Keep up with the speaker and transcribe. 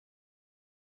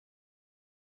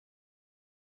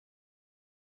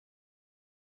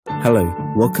Hello,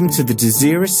 welcome to the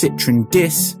Desira Citroen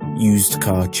DISS used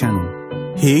car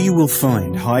channel. Here you will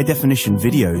find high-definition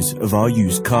videos of our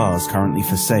used cars currently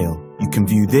for sale. You can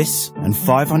view this and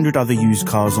 500 other used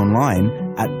cars online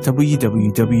at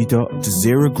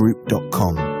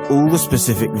www.desiragroup.com. All the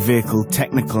specific vehicle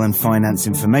technical and finance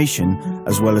information,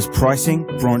 as well as pricing,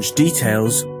 branch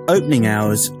details, opening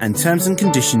hours and terms and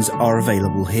conditions are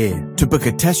available here. To book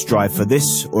a test drive for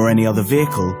this or any other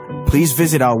vehicle, please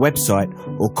visit our website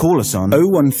or call us on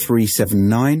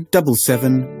 01379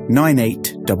 77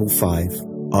 9855.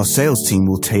 Our sales team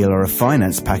will tailor a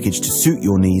finance package to suit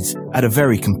your needs at a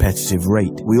very competitive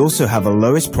rate. We also have a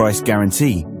lowest price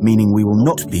guarantee, meaning we will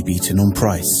not be beaten on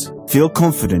price. Feel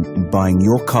confident in buying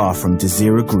your car from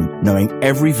Desira Group, knowing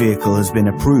every vehicle has been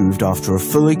approved after a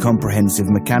fully comprehensive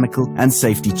mechanical and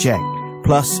safety check,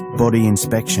 plus body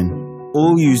inspection.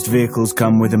 All used vehicles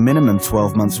come with a minimum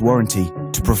 12 months warranty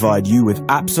to provide you with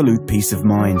absolute peace of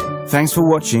mind. Thanks for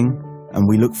watching, and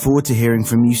we look forward to hearing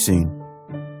from you soon.